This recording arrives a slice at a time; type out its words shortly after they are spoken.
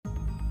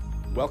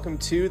Welcome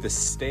to the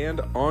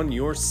Stand on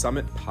Your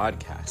Summit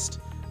podcast.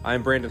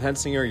 I'm Brandon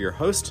Hensinger, your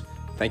host.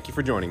 Thank you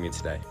for joining me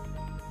today.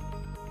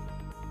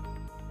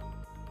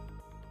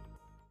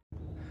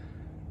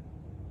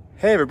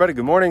 Hey everybody,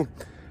 good morning.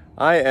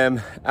 I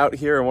am out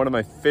here in one of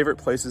my favorite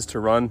places to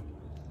run.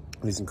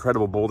 These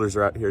incredible boulders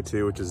are out here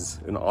too, which is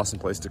an awesome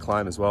place to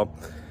climb as well.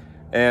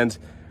 And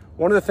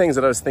one of the things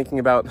that I was thinking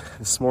about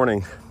this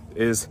morning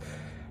is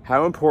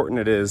how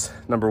important it is,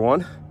 number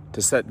one,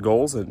 to set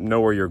goals and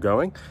know where you're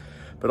going,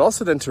 but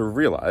also then to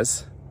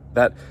realize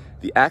that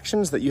the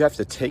actions that you have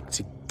to take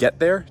to get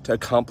there, to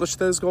accomplish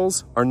those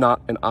goals, are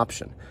not an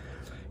option.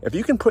 If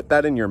you can put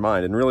that in your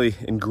mind and really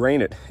ingrain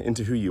it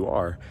into who you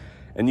are,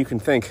 and you can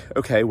think,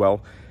 okay,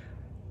 well,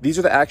 these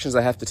are the actions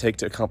I have to take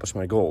to accomplish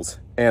my goals,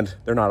 and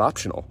they're not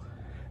optional.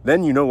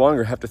 Then you no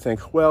longer have to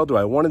think, well, do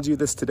I want to do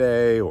this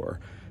today, or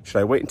should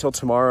I wait until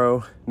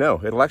tomorrow?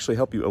 No, it'll actually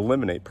help you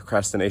eliminate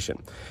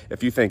procrastination.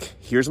 If you think,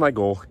 here's my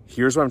goal,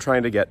 here's what I'm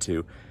trying to get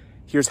to,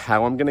 here's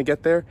how I'm going to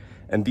get there,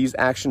 and these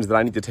actions that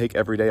I need to take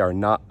every day are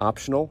not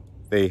optional,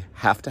 they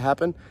have to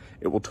happen,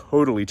 it will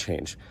totally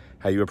change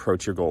how you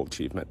approach your goal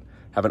achievement.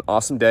 Have an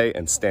awesome day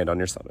and stand on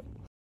your summit.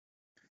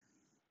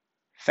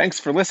 Thanks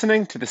for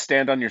listening to the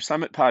Stand on Your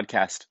Summit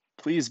podcast.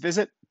 Please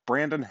visit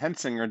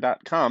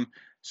brandonhensinger.com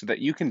so that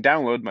you can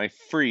download my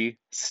free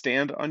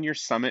Stand on Your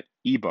Summit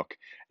ebook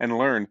and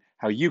learn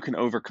how you can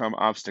overcome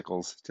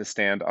obstacles to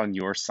stand on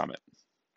your summit.